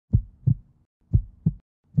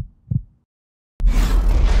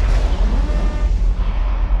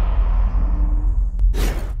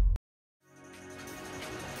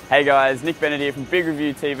Hey guys, Nick Bennett here from Big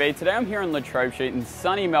Review TV. Today I'm here on the Trobe Street in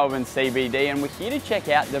sunny Melbourne CBD and we're here to check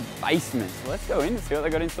out the basement. So let's go in and see what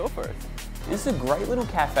they've got in store for us. This is a great little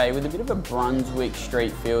cafe with a bit of a Brunswick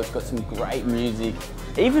street feel. It's got some great music,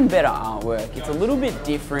 even better artwork. It's a little bit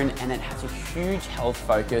different and it has a huge health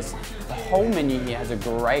focus. The whole menu here has a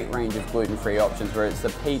great range of gluten-free options, where it's the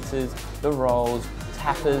pizzas, the rolls,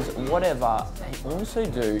 tapas, whatever. They also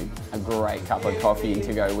do a great cup of coffee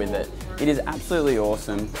to go with it. It is absolutely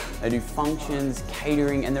awesome. They do functions,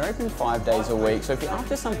 catering, and they're open 5 days a week. So if you're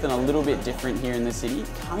after something a little bit different here in the city,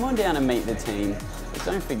 come on down and meet the team. But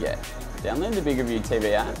don't forget, download the Big Review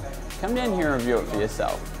TV app, come down here and review it for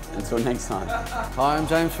yourself. Until next time. Hi, I'm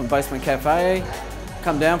James from Basement Cafe.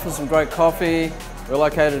 Come down for some great coffee. We're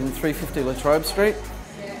located in 350 Trobe Street.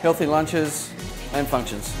 Healthy lunches and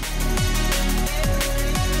functions.